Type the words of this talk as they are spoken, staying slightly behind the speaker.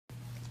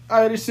All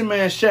right, this is your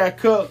man Shaq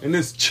Cook. And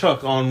this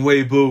Chuck on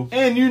Weibo.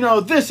 And you know,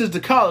 this is the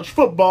college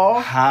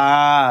football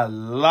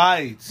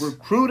highlights.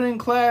 Recruiting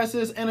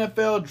classes,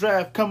 NFL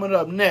draft coming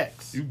up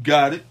next. You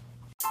got it.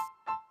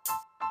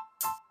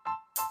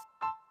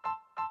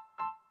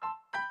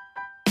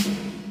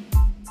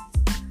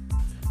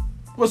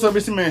 What's up,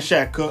 it's your man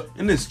Shaq Cook.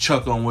 And this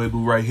Chuck on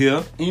Weibo right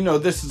here. And you know,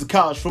 this is the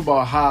college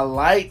football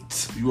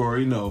highlight. You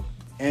already know.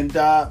 And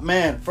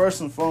man, first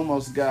and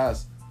foremost,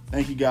 guys,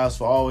 thank you guys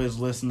for always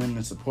listening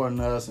and supporting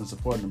us and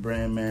supporting the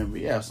brand, man.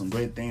 We have some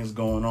great things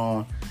going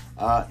on.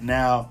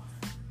 Now,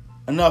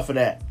 enough of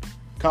that.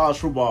 College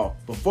football.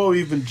 Before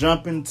we even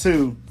jump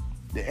into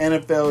the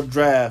NFL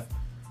draft,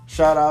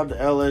 shout out to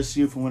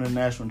LSU for winning the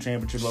national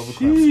championship over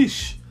Clemson.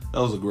 Sheesh.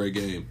 That was a great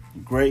game.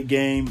 Great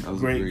game.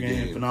 Great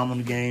game.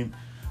 Phenomenal game.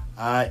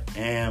 I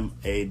am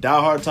a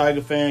diehard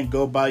Tiger fan.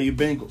 Go buy you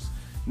Bengals.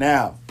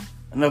 Now,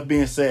 enough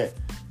being said.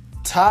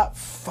 Top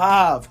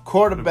 5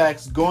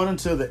 quarterbacks going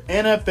into the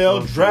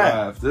NFL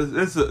draft.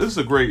 It's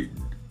a great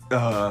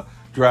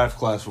draft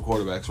class for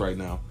quarterbacks right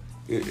now.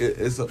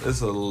 It's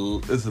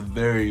a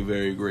very,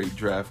 very great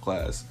draft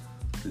class.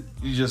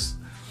 You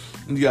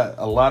got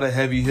a lot of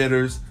heavy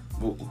hitters,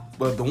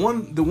 but the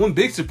one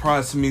big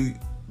surprise to me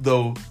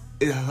though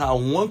is how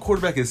one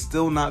quarterback is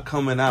still not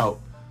coming out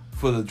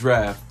for the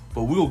draft.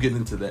 But we will get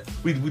into that.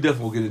 We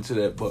definitely will get into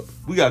that. But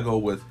we gotta go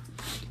with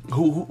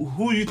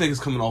who you think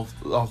is coming off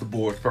the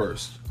board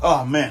first.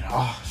 Oh man,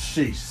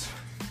 jeez.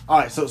 All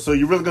right, so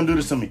you're really gonna do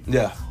this to me?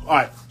 Yeah. All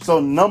right. So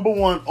number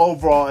 1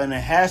 overall, and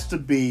it has to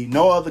be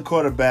no other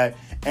quarterback,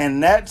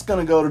 and that's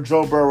gonna go to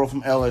Joe Burrow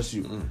from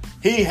LSU.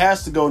 He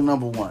has to go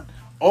number 1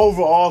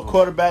 overall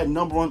quarterback,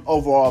 number 1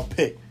 overall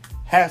pick.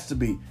 Has to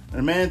be.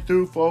 The man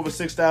threw for over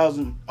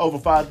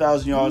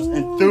 5,000 yards,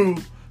 and threw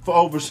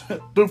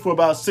for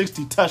about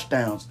 60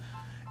 touchdowns,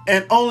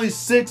 and only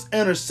 6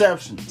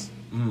 interceptions.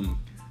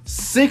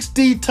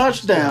 60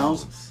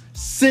 touchdowns,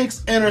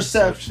 6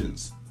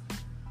 interceptions.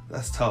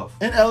 That's tough.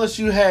 And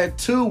LSU had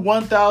 2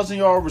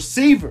 1,000-yard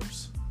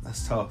receivers.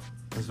 That's tough.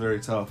 That's very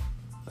tough.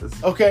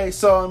 Okay,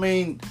 so I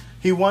mean,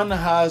 he won the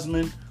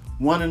Heisman,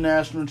 won a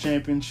national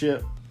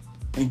championship,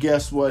 and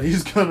guess what?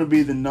 He's going to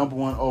be the number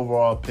 1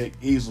 overall pick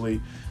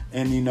easily.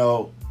 And you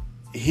know,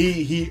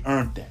 he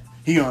earned that.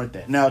 He earned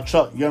that. Now,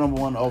 Chuck, your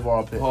number 1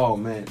 overall pick. Oh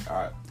man, all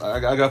right, I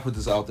gotta put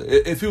this out there.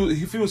 If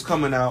he was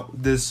coming out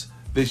this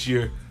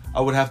year, I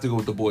would have to go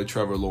with the boy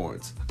Trevor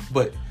Lawrence.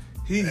 But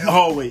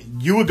oh wait,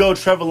 you would go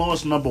Trevor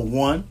Lawrence number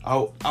 1?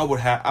 I would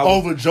have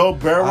over Joe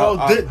Burrow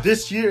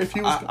this year if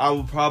he was.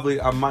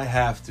 I might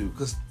have to,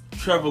 because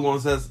Trevor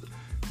Lawrence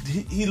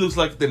he looks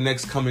like the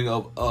next coming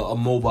of a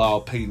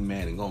mobile Peyton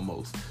Manning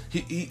almost.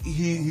 He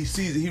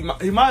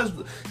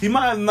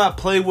might have not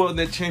played well in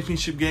that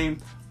championship game,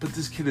 but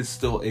this kid is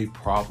still a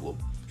problem.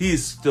 He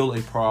is still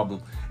a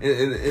problem,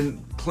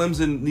 and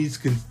Clemson needs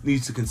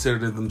to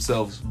consider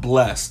themselves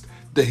blessed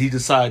that he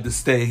decided to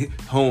stay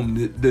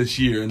home this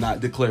year and not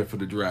declare for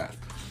the draft.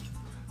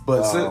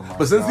 But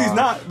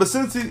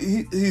since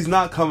he's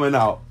not coming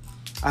out,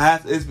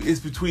 it's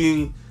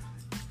between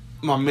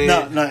my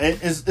man. No,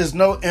 it's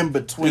no in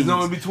between. There's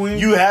no in between.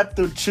 You have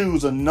to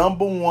choose a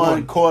number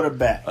 1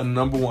 quarterback. A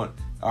number 1.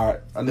 All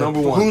right,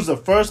 number 1. Who's the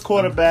first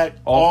quarterback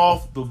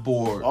off the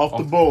board? Off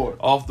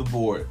the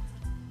board.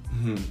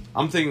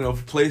 I'm thinking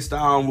of play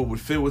style what would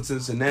fit with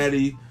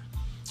Cincinnati,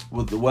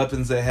 with the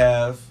weapons they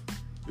have.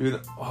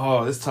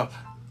 It's tough.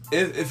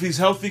 If he's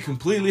healthy,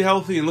 completely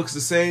healthy, and looks the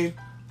same,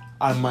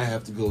 I might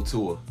have to go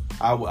Tua.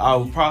 I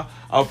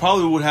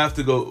probably would have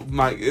to go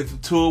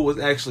if Tua was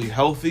actually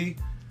healthy,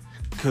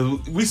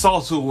 because we saw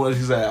Tua when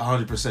he's at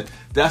 100%.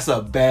 That's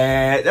a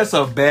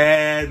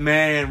bad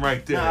man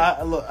right there.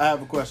 Now, I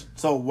have a question.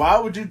 So why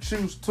would you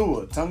choose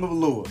Tua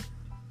Tagovailoa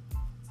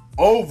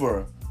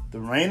over the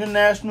reigning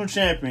national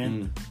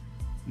champion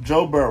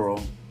Joe Burrow,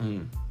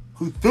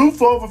 who threw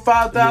for over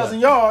 5,000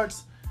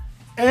 yards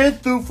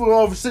and threw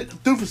for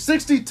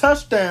 60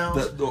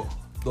 touchdowns? The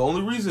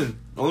only reason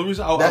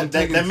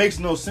that makes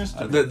no sense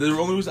to me. The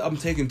only reason I'm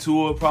taking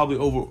Tua probably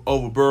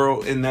over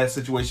Burrow in that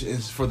situation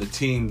is for the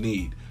team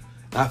need.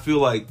 And I feel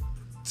like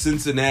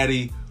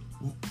Cincinnati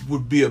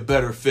would be a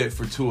better fit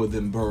for Tua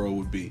than Burrow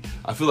would be.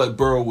 I feel like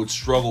Burrow would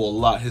struggle a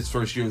lot his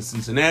first year in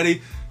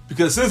Cincinnati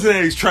because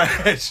Cincinnati's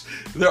trash.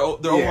 Their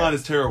O-line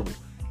is terrible.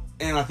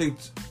 And I think,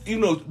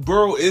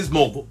 Burrow is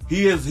mobile.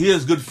 He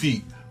has good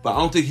feet, but I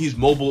don't think he's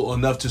mobile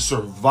enough to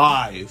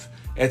survive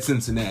at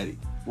Cincinnati.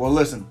 Well,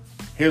 listen,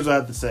 here's what I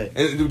have to say.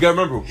 And you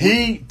gotta remember,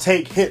 he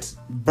take hits.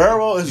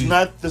 Burrow is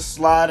not the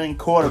sliding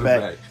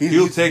quarterback.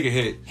 He'll take a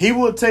hit. He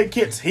will take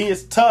hits. He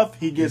is tough.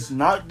 He gets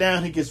knocked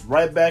down. He gets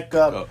right back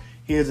up.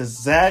 He is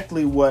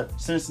exactly what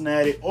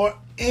Cincinnati or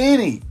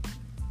any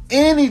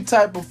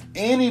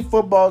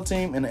football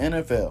team in the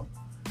NFL.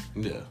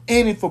 Yeah.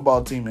 Any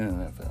football team in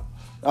the NFL.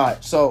 All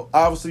right, so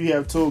obviously you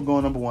have Tua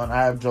going number 1.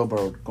 I have Joe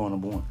Burrow going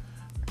number 1.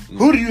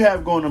 Who do you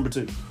have going number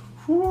 2?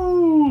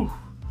 Whew.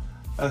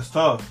 That's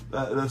tough.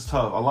 That's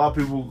tough. A lot of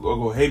people are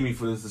gonna hate me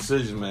for this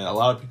decision, man.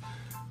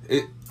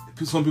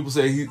 Some people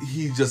say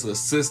he's just a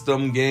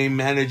system game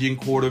managing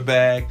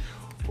quarterback,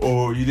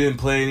 or you didn't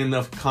play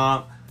enough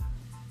comp.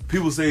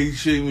 People say he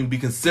shouldn't even be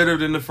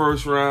considered in the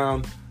first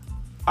round.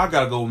 I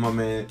gotta go with my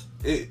man.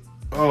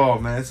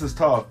 This is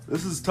tough.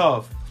 This is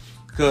tough.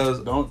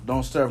 Cause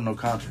don't stir up no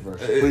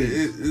controversy,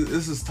 please.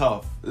 This is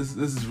tough. This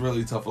is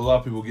really tough. A lot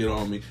of people get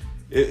on me.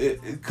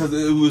 Because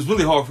it was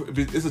really hard.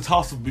 It's a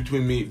toss up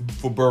between me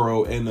for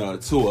Burrow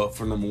and Tua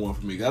for number one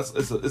for me.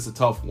 It's a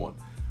tough one.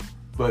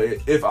 But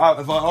if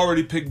I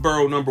already picked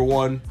Burrow number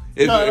one,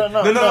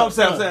 I'm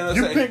saying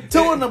you picked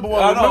Tua number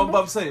one. I know,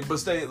 but I'm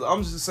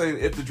just saying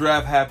if the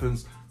draft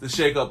happens, the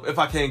shake up. If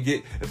I can't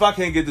get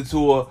the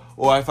Tua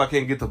or if I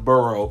can't get the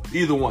Burrow,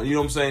 either one. You know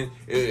what I'm saying?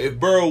 If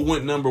Burrow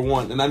went number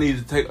one and I need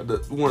to take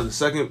one of the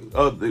second,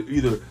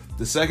 either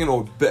the second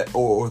or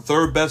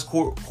third best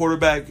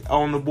quarterback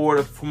on the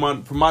board for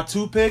my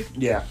 2 pick.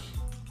 Yeah,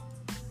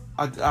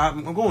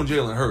 I'm going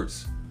Jalen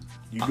Hurts.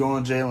 You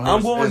going Jalen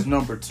Hurts as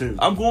number 2?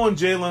 I'm going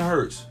Jalen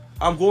Hurts.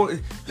 I'm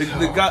going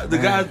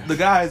the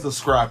guy is a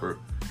scrapper.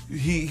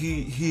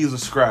 He is a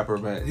scrapper,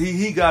 man.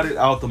 He got it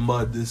out the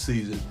mud this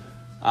season.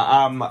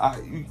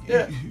 You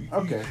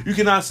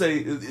cannot say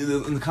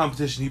in the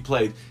competition he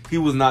played, he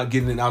was not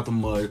getting it out the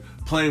mud.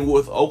 Playing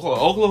with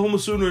Oklahoma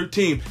Sooner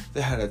team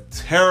that had a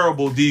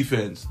terrible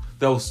defense.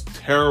 That was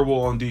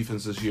terrible on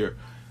defense this year.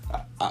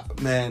 I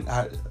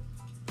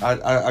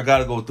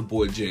gotta go with the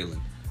boy Jalen.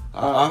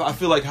 I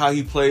feel like how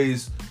he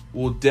plays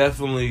will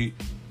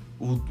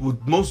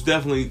most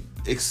definitely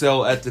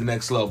excel at the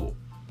next level.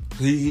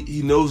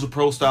 He knows the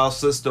pro style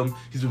system.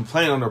 He's been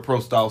playing under a pro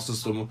style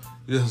system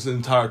his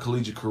entire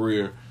collegiate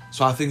career.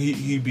 So I think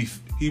he'd be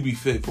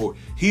fit for it.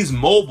 He's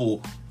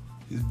mobile.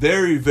 He's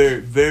very, very,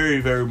 very,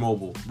 very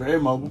mobile.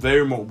 Very mobile.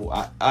 Very mobile.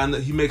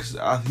 He makes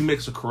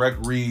the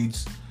correct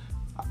reads.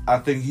 I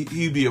think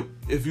he'd be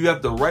if you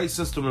have the right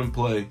system in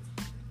play,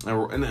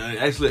 and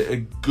actually a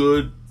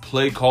good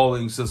play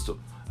calling system,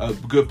 a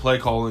good play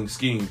calling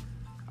scheme.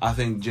 I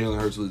think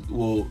Jalen Hurts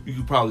you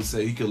could probably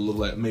say he could look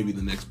like maybe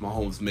the next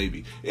Mahomes,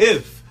 maybe,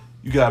 if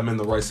you got him in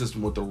the right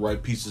system with the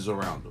right pieces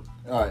around him.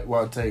 All right,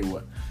 well, I'll tell you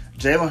what.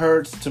 Jalen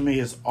Hurts, to me,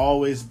 has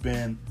always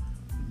been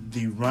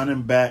the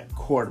running back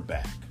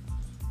quarterback.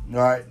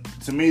 All right?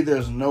 To me,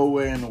 there's no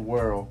way in the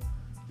world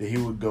that he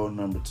would go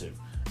number 2.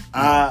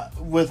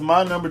 With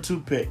my number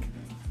 2 pick,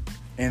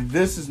 and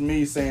this is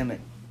me saying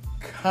it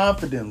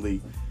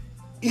confidently,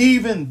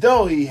 even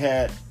though he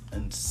had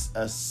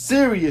a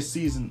serious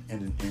season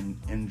in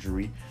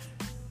injury,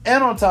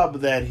 and on top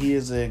of that, he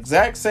is the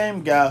exact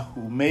same guy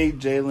who made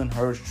Jalen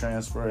Hurts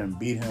transfer and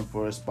beat him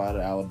for a spot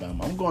at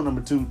Alabama. I'm going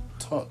number 2,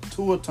 Tua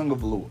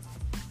Tagovailoa.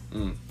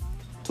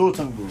 Tua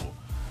Tagovailoa.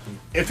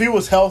 If he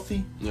was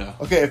healthy,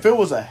 if it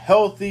was a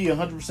healthy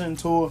 100%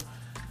 Tua,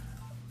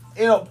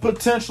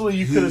 potentially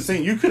you could have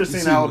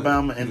seen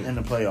Alabama in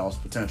the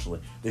playoffs potentially.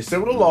 They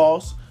still would have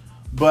lost,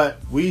 but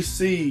we've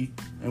seen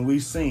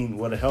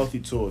what a healthy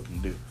Tua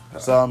can do.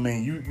 So, I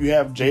mean, you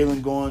have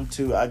Jalen going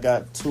 2. I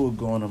got Tua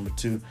going number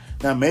 2.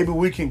 Now, maybe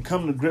we can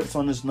come to grips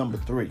on this number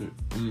 3.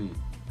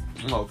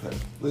 Okay.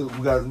 We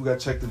got to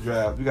check the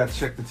draft. We got to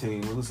check the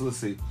team. Let's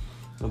see.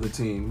 The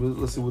team.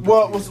 Let's see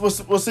what.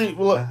 We'll see.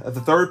 Well, look, at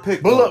the 3rd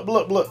pick. But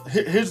look.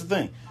 Here's the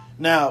thing.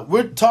 Now,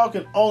 we're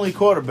talking only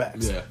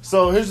quarterbacks. Yeah.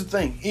 So, here's the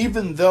thing.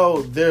 Even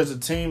though there's a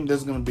team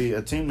that's going to be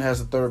a team that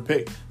has a 3rd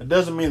pick, it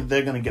doesn't mean that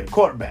they're going to get a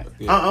quarterback.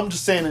 Yeah. I'm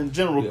just saying in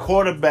general,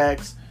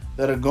 quarterbacks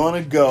that are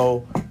going to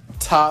go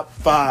top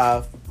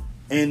 5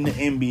 in the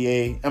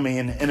NBA,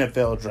 in the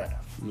NFL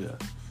draft. Yeah.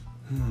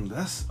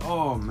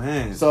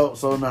 Man.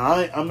 So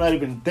now I'm not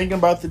even thinking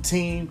about the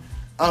team.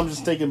 I'm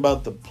just thinking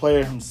about the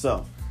player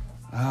himself.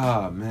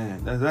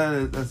 Man.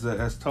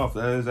 That's tough.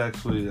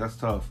 That's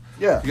tough.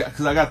 Yeah.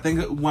 Because I got to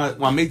think,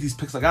 when I make these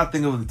picks, I got to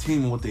think of the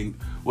team and what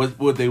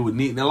they would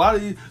need. And a lot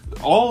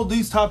of all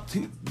these top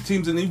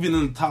teams, and even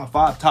in the top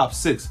 5, top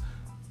 6,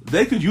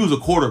 they could use a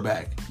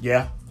quarterback.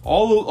 Yeah.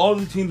 All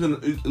the teams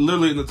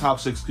literally in the top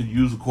 6 could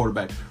use a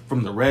quarterback.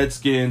 From the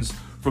Redskins,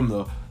 from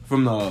the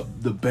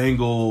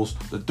Bengals,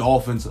 the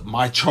Dolphins,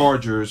 my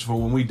Chargers, for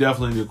when we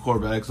definitely need a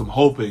quarterback. So I'm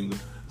hoping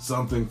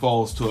something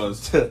falls to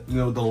us. The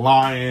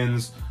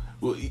Lions,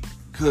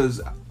 because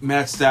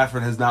Matt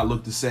Stafford has not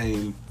looked the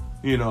same,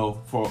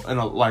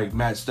 like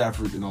Matt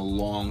Stafford in a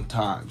long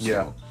time. So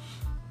yeah.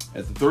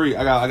 At the 3,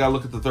 I got to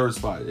look at the 3rd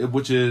spot,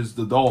 which is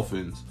the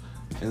Dolphins,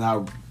 and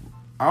I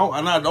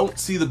don't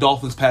see the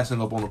Dolphins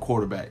passing up on a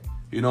quarterback.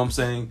 You know what I'm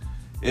saying?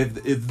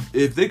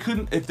 If they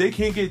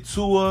can't get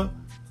Tua,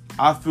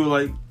 I feel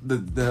like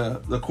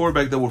the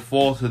quarterback that would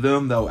fall to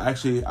them, that would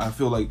actually, I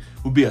feel like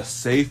would be a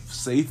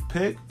safe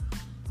pick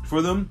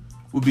for them,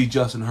 would be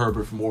Justin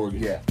Herbert from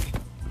Oregon. Yeah.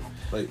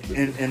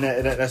 And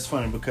that's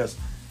funny because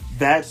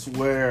that's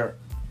where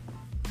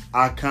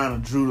I kind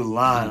of drew the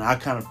line. I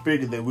kind of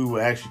figured that we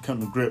would actually come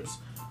to grips.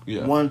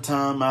 Yeah. 1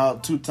 time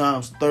out, 2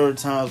 times, 3rd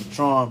time's a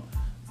charm.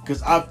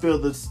 Because I feel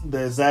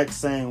the exact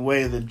same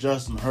way that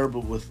Justin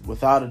Herbert,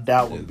 without a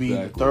doubt, would be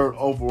the 3rd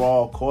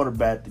overall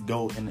quarterback to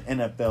go in the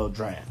NFL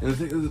draft. And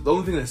the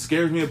only thing that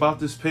scares me about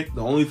this pick,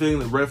 the only thing,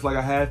 the red flag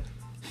I had,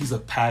 he's a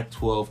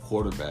Pac-12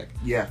 quarterback.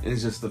 Yeah. And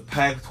it's just the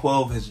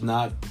Pac-12 has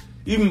not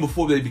even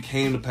before they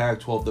became the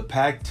Pac-12, the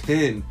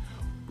Pac-10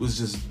 was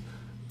just.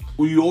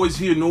 You always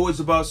hear noise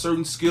about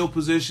certain skill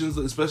positions,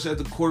 especially at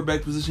the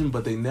quarterback position,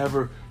 but they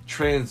never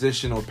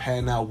transition or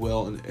pan out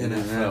well in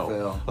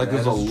NFL. Like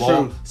there's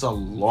it's a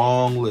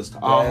long list.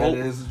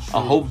 I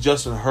hope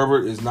Justin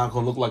Herbert is not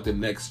going to look like the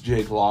next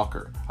Jake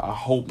Locker. I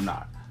hope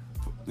not.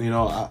 You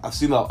know,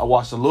 I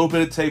watched a little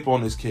bit of tape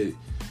on this kid.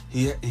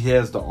 He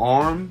has the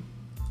arm,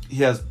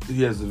 he has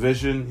the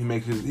vision. He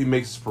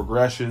makes his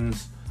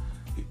progressions.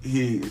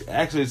 He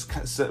actually is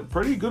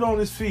pretty good on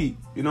his feet.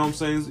 You know what I'm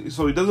saying?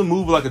 So he doesn't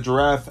move like a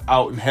giraffe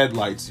out in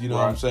headlights. You know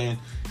what I'm saying?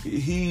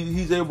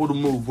 He's able to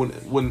move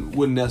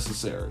when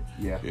necessary.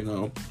 Yeah. You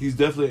know, he's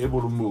definitely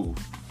able to move.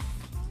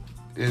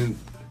 And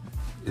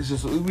it's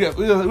just we have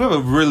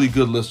a really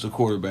good list of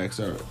quarterbacks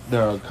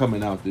that are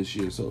coming out this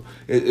year. So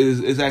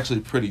it's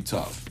actually pretty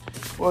tough.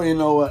 Well, you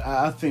know what?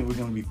 I think we're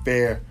going to be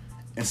fair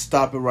and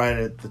stop it right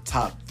at the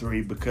top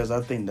 3 because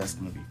I think that's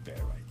going to be fair,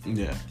 right?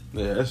 Yeah,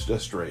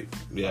 that's straight.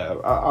 Yeah,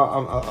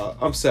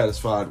 I'm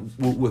satisfied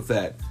with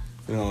that.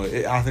 You know,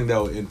 I think that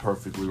would end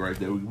perfectly right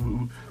there.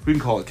 We can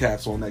call it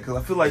caps on that because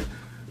I feel like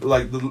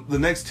the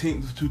next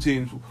two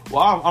teams.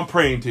 Well, I'm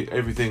praying to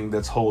everything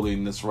that's holy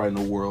and that's right in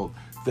the world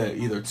that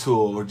either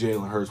Tua or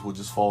Jalen Hurts will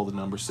just fall to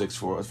number 6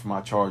 for us for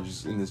my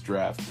Chargers in this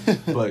draft.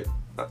 But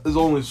there's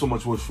only so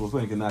much wishful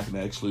thinking I can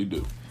actually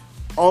do.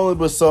 Only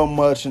but so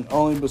much, and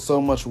only but so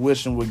much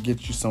wishing will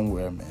get you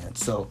somewhere, man.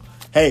 So,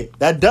 hey,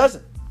 that does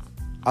it.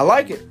 I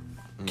like it.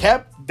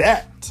 Cap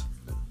that.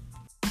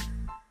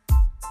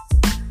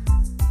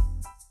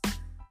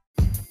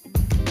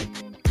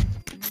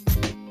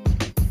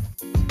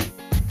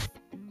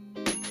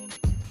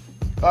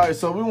 All right,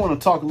 so we want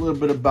to talk a little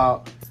bit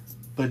about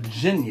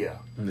Virginia.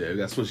 Yeah, we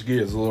got to switch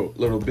gears a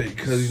little bit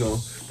because, you know,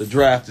 the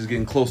draft is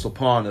getting close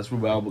upon us. We're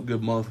about a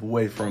good month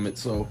away from it.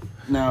 So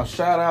now,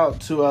 shout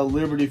out to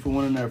Liberty for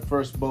winning their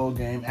first bowl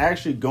game,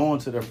 actually going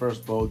to their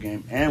first bowl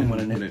game and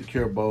winning it, the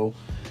Cure Bowl.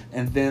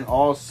 And then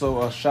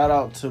also a shout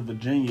out to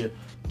Virginia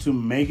to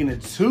making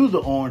it to the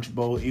Orange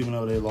Bowl, even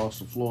though they lost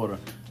to Florida.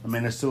 I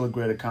mean, it's still a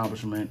great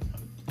accomplishment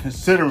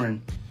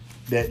considering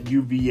that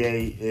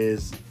UVA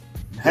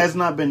has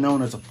not been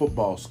known as a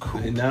football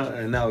school. And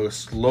now we're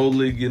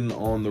slowly getting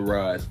on the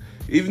rise.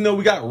 Even though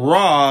we got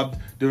robbed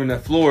during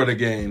that Florida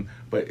game,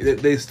 but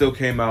they still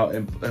came out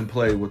and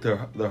played with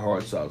their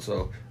hearts out.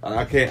 So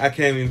I can't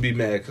even be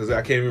mad because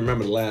I can't even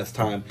remember the last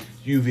time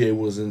UVA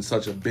was in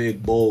such a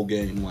big bowl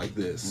game like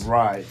this.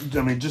 Right.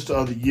 I mean, just the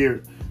other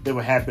year they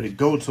were happy to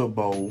go to a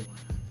bowl.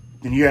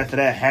 Then the year after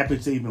that, happy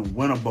to even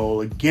win a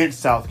bowl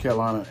against South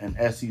Carolina, an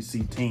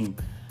SEC team.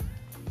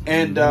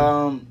 And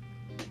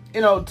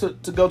you know,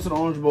 to go to the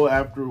Orange Bowl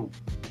after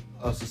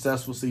a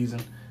successful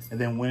season and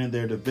then winning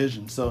their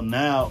division. So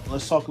now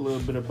let's talk a little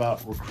bit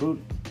about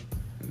recruiting.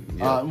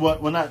 Yeah.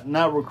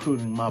 Not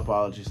recruiting. My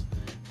apologies.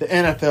 The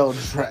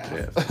NFL draft,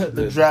 Yeah.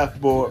 the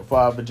draft board for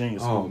our Virginia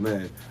school. Oh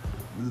man,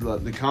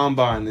 the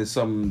combine is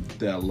something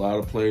that a lot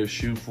of players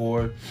shoot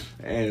for,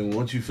 and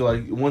once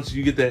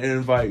you get that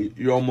invite,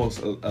 you're almost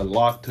a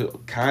lock to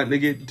kind of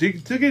get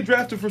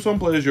drafted. For some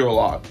players, you're a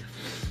lock.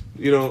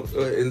 You know,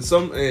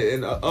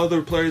 in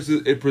other players,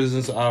 it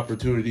presents an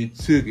opportunity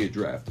to get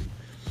drafted.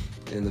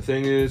 And the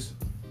thing is,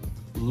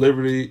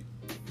 Liberty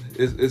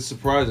is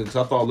surprising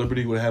because I thought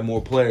Liberty would have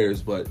more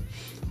players, but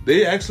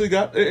they actually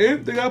got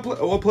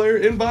a player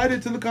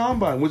invited to the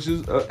combine, which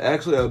is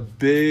actually a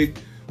big.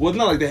 Well, it's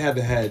not like they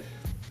haven't had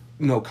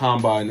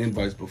combine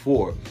invites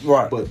before,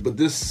 right? But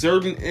this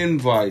certain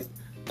invite,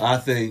 I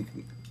think,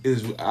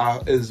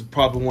 is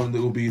probably one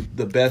that will be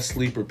the best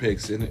sleeper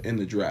picks in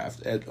the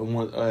draft at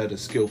a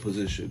skill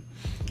position.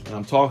 And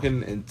I'm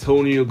talking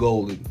Antonio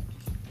Golden.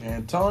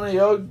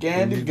 Antonio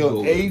Gandy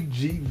Golden,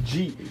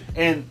 AGG,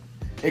 and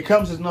it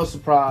comes as no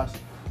surprise.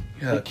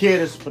 Yeah. The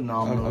kid is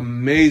phenomenal.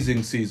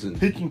 Amazing season.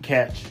 He can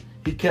catch.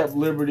 He kept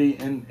Liberty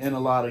in a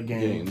lot of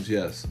games.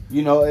 Yes.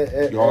 You know,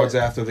 yards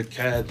after the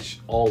catch,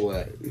 all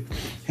that.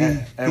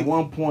 At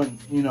one point,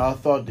 I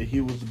thought that he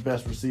was the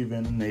best receiver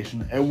in the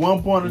nation. At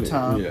one point in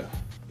time,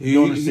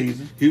 during the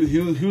season,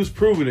 he was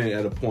proving it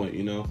at a point.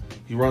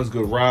 He runs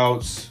good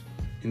routes.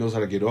 He knows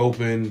how to get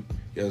open.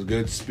 He has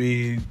good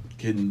speed.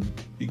 Can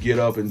get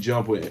up and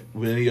jump with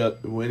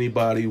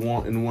anybody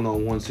in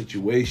one-on-one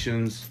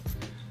situations.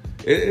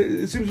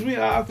 It seems to me,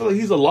 I feel like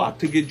he's a lock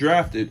to get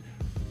drafted.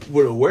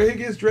 Where he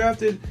gets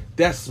drafted,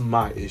 that's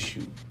my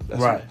issue.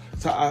 Right.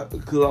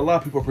 Because a lot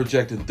of people are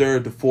projecting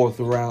 3rd to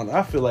 4th round.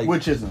 I feel like...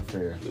 Which isn't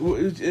fair.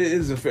 It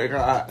isn't fair.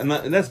 And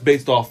that's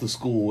based off the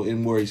school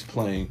and where he's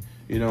playing.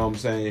 You know what I'm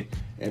saying?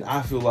 And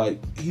I feel like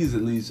he's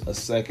at least a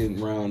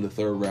 2nd round to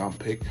 3rd round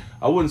pick.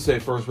 I wouldn't say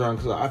 1st round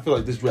because I feel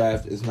like this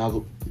draft is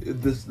not...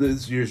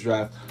 This year's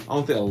draft, I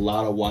don't think a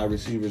lot of wide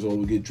receivers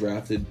will get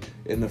drafted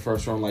in the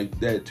 1st round like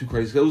that. Too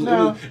crazy. It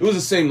was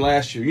the same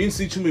last year. You didn't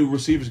see too many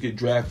receivers get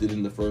drafted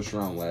in the 1st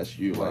round last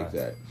year like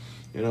that.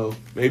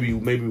 Maybe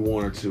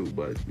 1 or 2,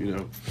 but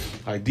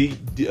like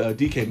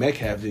DK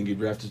Metcalf didn't get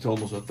drafted to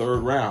almost a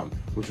 3rd round,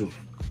 which was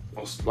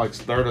like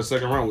third or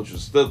second round, which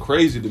was still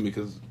crazy to me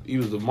because he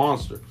was a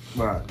monster.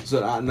 Right.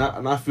 So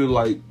I feel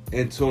like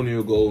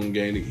Antonio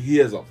Gandhi, he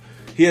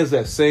has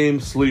that same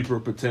sleeper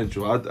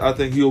potential. I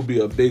think he'll be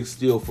a big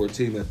steal for a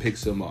team that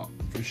picks him up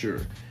for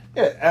sure.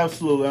 Yeah,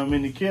 absolutely. I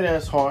mean, the kid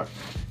has heart,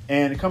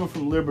 and coming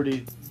from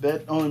Liberty,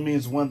 that only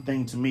means one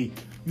thing to me: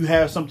 you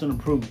have something to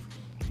prove.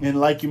 And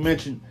like you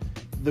mentioned,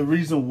 the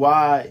reason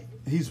why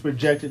he's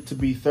projected to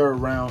be third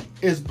round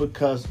is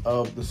because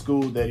of the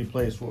school that he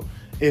plays for.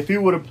 If he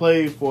would have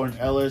played for an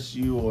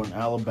LSU or an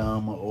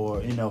Alabama or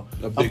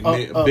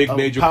a big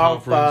major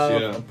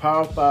conference, a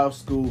Power 5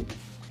 school,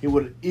 he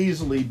would have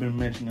easily been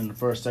mentioned in the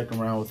first, second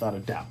round without a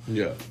doubt.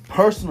 Yeah.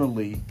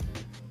 Personally,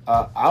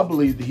 I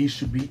believe that he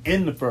should be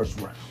in the first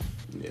round.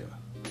 Yeah.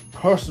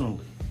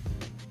 Personally.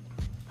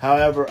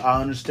 However,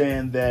 I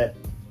understand that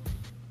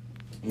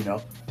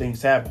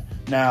things happen.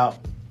 Now,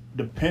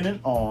 depending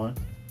on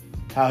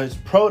how his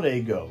pro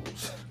day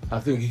goes, I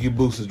think he can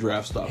boost his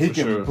draft stock. He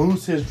can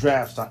boost his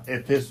draft stock.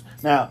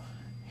 Now,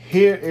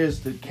 here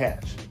is the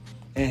catch,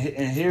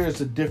 and here is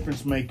the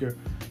difference maker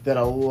that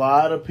a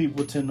lot of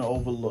people tend to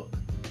overlook: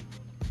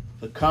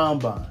 the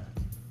combine,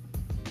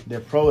 their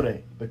pro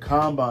day, the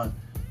combine.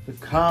 The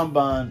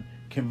combine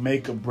can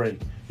make or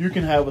break. You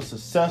can have a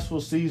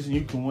successful season.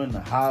 You can win the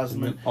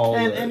Heisman,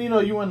 and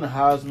you win the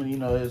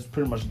Heisman. It's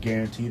pretty much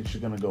guaranteed that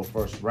you're going to go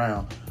first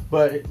round.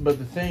 But the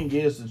thing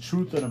is, the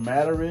truth of the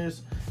matter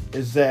is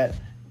that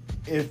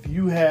if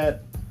you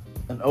had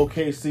an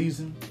okay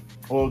season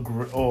or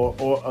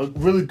a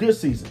really good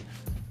season,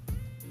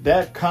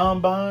 that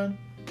combine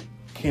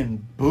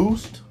can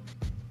boost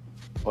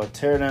or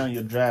tear down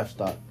your draft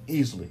stock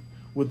easily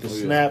with the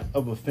snap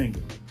of a finger.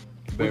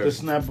 With the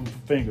snap of a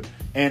finger.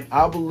 And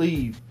I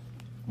believe,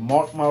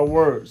 mark my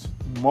words,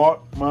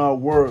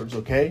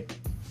 okay?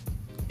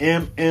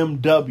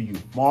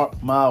 MMW,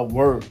 mark my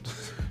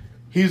words.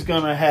 He's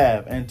going to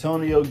have,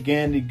 Antonio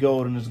Gandy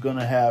Golden is going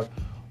to have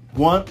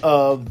one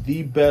of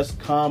the best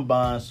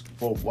combines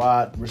for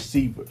wide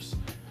receivers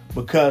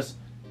because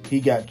he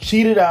got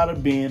cheated out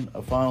of being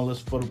a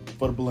finalist for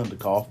the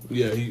Biletnikoff.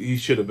 Yeah, he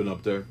should have been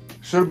up there.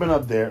 Should have been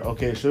up there.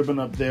 Okay, should have been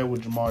up there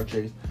with Jamar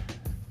Chase.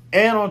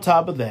 And on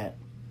top of that,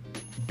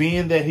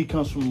 being that he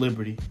comes from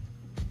Liberty,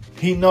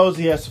 he knows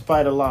he has to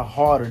fight a lot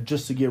harder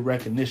just to get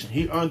recognition.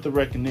 He earned the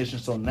recognition.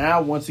 So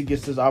now once he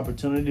gets his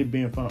opportunity to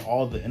be in front of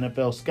all the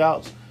NFL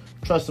scouts,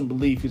 trust and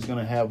believe he's going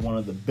to have one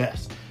of the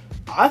best.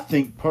 I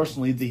think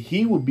personally that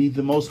he would be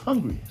the most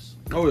hungriest.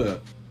 Oh, yeah.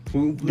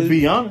 To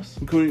be honest.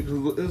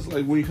 It's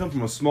like when you come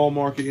from a small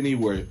market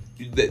anywhere,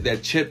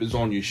 that chip is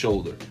on your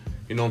shoulder.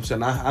 You know what I'm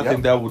saying? I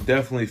think that would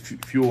definitely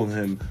fuel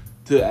him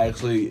to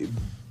actually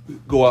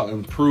go out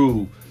and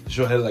prove,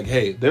 show like,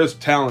 hey, there's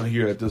talent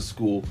here at this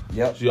school.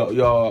 Yep. So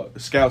y'all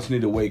scouts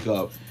need to wake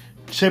up.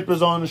 Chip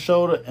is on the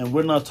shoulder, and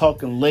we're not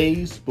talking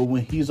lays, but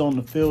when he's on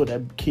the field,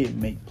 that kid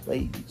make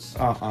plays.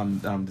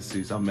 I'm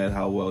deceased. I'm mad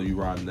how well you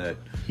rhymed that.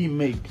 He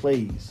make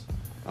plays.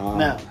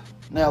 Now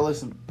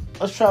listen,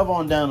 let's travel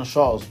on down to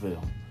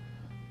Charlottesville.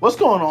 What's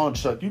going on,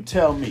 Chuck? You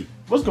tell me.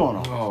 What's going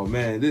on? Oh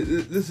man,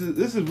 this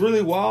is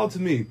really wild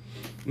to me.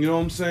 You know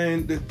what I'm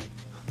saying? The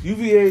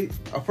UVA.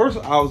 At first,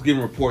 I was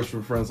getting reports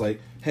from friends like,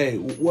 "Hey,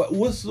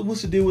 what's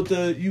the deal with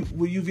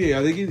UVA?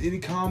 Are they getting any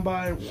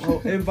combine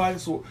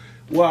invites?"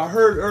 Well, I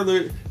heard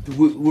earlier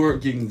we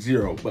weren't getting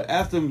zero, but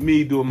after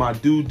me doing my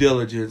due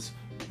diligence,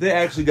 they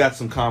actually got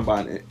some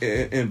combine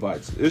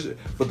invites.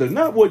 But they're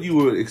not what you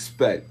would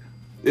expect.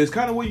 It's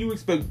kind of what you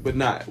expect, but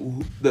not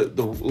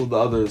the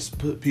other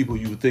people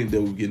you would think they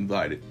would get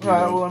invited. All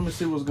right, well, let me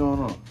see what's going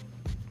on.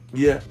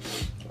 Yeah.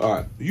 All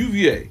right.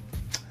 UVA,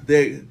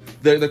 they're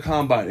the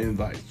combine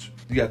invites.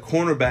 You got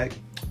cornerback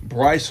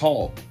Bryce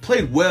Hall.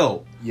 Played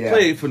well. Yeah.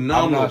 Played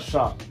phenomenal. I'm not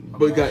shocked.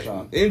 But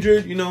got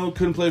injured,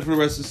 couldn't play for the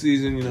rest of the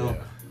season, Yeah,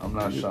 I'm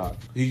not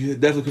shocked. He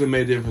definitely could have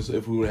made a difference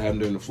if we would have had him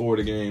during the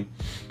Florida game.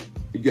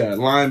 You got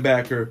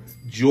linebacker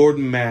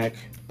Jordan Mack,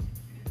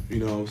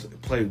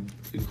 played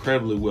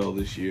incredibly well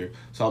this year.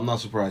 So I'm not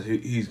surprised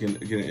he's gonna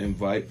get an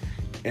invite.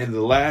 And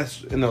you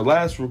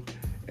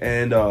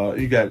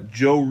got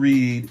Joe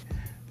Reed,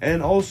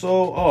 and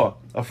also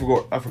I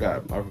forgot.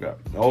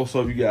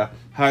 Also you got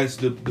Heinz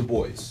Du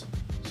Bois.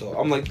 So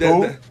I'm like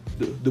that.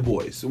 The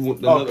boys,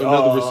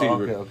 another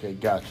receiver. Okay,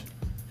 gotcha.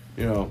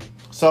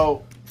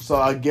 So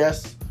I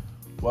guess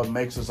what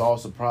makes us all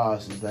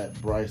surprised is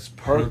that Bryce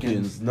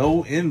Perkins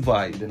no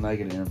invite. Did not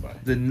get an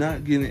invite. Did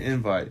not get an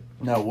invite.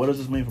 Now, what does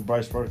this mean for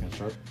Bryce Perkins,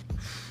 sir?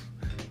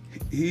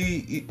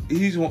 He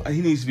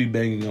needs to be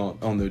banging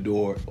on their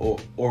door,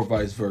 or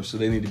vice versa.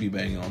 They need to be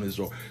banging on his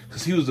door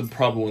because he was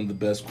probably one of the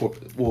best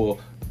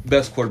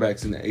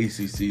quarterbacks in the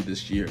ACC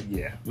this year.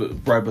 Yeah,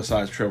 right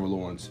besides Trevor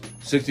Lawrence.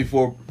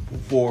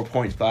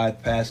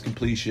 64.5 pass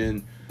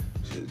completion.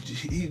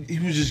 He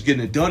was just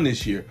getting it done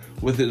this year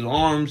with his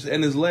arms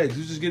and his legs.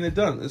 He was just getting it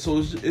done. And so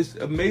it's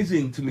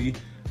amazing to me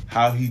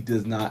how he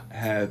does not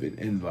have an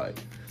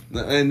invite,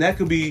 and that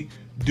could be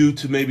due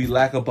to maybe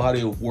lack of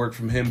body of work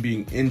from him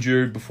being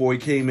injured before he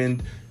came to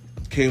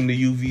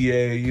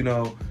UVA,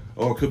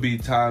 or it could be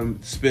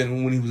time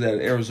spent when he was at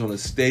Arizona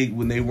State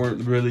when they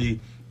weren't really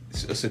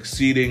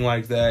succeeding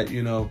like that,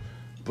 you know.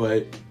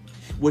 But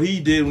what he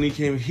did when he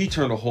came, he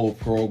turned the whole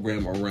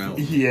program around.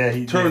 Yeah,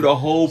 he turned the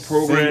whole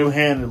program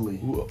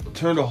single-handedly.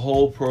 Turned the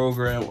whole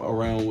program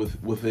around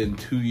within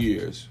 2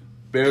 years,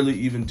 barely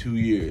even 2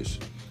 years,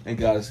 and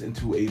got us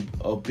into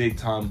a big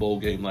time bowl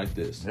game like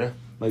this. Yeah,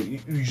 like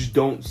you just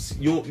don't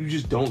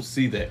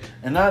see that.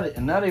 And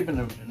not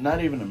even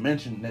to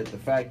mention that the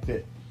fact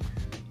that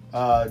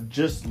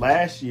just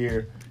last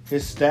year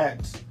his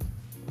stats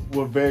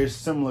were very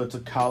similar to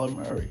Kyler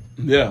Murray.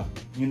 Yeah.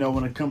 You know,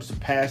 when it comes to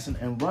passing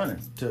and running,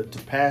 to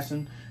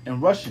passing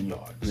and rushing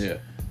yards. Yeah.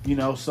 You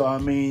know, so I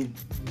mean,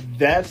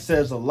 that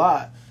says a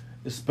lot,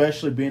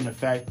 especially being the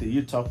fact that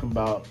you're talking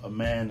about a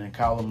man in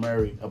Kyler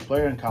Murray, a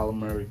player in Kyler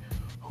Murray,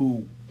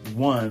 who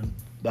won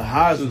the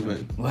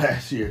Heisman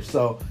last year.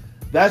 So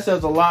that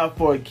says a lot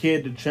for a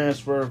kid to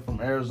transfer from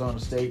Arizona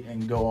State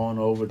and go on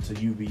over to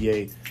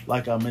UVA,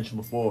 like I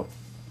mentioned before,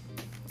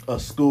 a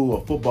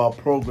football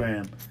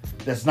program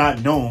that's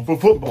not known for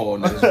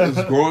football.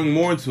 It's growing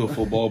more into a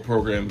football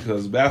program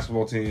because the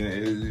basketball team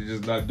is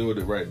just not doing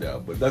it right now.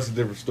 But that's a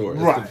different story.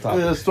 Right. It's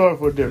a story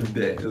for a different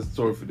day. It's a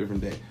story for a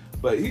different day.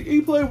 But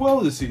he played well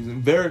this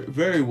season. Very,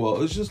 very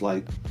well. It's just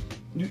like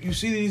you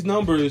see these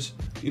numbers,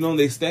 you know,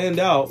 they stand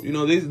out. You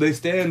know, they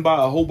stand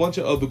by a whole bunch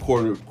of other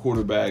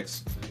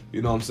quarterbacks.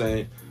 You know what I'm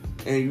saying?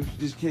 And you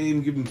just can't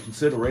even give him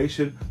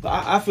consideration.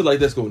 I feel like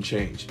that's going to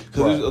change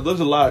because there's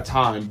a lot of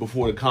time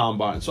before the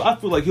combine. So I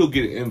feel like he'll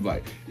get an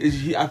invite.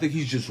 I think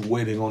he's just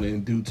waiting on it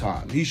in due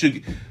time. He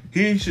should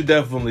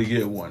definitely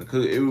get one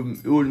because it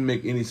wouldn't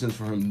make any sense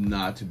for him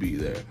not to be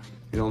there.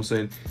 You know what I'm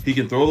saying? He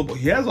can throw the ball.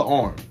 He has an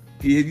arm.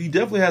 He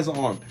definitely has an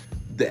arm.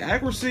 The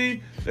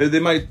accuracy, they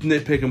might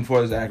nitpick him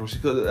for his accuracy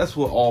because that's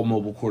what all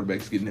mobile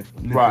quarterbacks get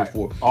nitpicked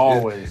for.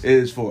 Always. It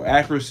is for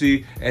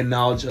accuracy and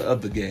knowledge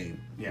of the game.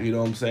 Yeah. You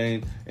know what I'm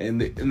saying?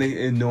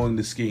 And knowing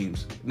the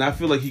schemes. And I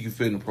feel like he can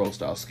fit in a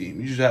pro-style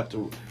scheme. You just have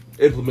to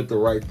implement the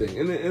right thing.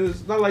 And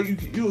it's not like he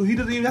doesn't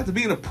even have to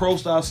be in a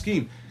pro-style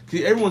scheme.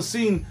 Because everyone's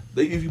seen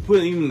that if you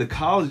put even the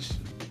college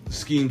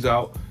schemes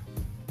out,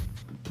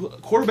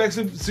 quarterbacks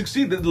have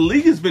succeeded. The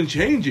league has been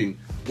changing.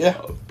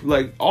 Yeah.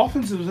 Like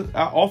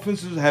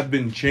offenses have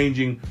been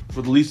changing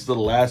for at least the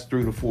last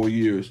 3 to 4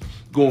 years,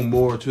 going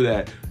more to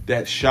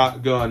that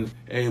shotgun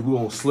and we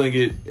won't sling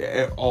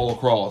it all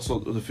across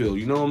the field.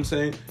 You know what I'm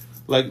saying?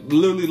 Like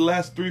literally the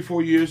last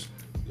 3-4 years,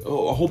 a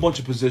whole bunch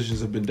of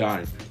positions have been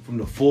dying from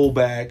the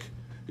fullback.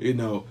 You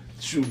know,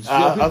 some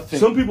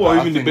people are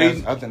even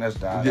debating. I think that's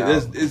died.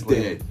 It's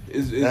dead.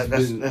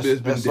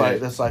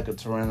 That's like a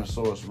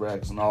Tyrannosaurus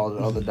Rex and all the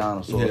other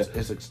dinosaurs. Yeah.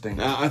 It's extinct.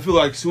 I feel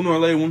like sooner or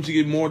later, once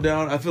you get more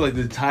down, I feel like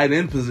the tight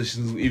end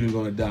position is even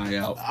going to die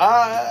out.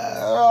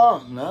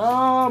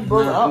 No,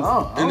 bro.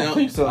 I don't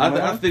think so.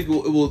 I think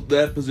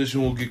that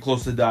position will get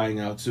close to dying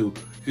out too.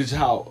 Just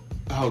how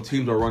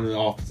teams are running the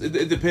offense.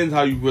 It depends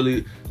how you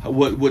really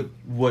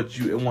what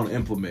you want to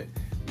implement.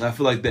 And I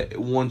feel like that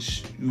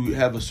once you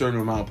have a certain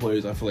amount of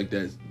players, I feel like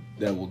that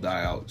will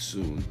die out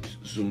soon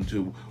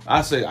too.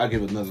 I say I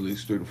give it another at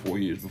least 3 to 4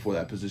 years before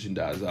that position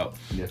dies out.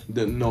 Yeah.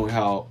 Knowing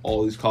how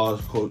all these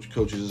college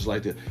coaches just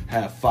like to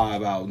have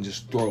 5 out and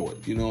just throw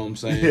it. You know what I'm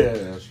saying? Yeah,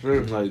 that's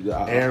true. Like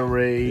air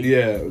raid.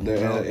 Yeah,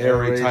 the air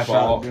raid type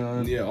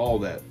shotgun. all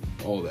that.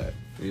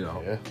 You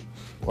know. Yeah.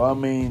 Well, I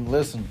mean,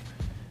 listen.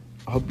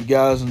 I hope you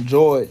guys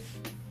enjoyed.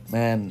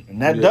 Man, and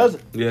that does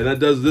it. Yeah, that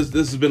does. This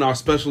has been our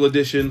special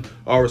edition,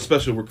 our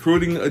special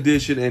recruiting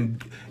edition,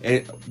 and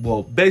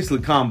well,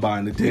 basically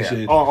combine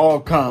edition. Yeah, all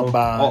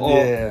combine.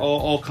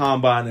 All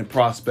combine and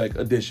prospect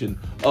edition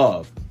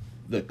of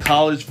the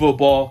college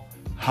football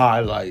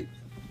highlight.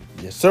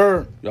 Yes,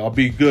 sir. Y'all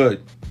be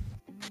good.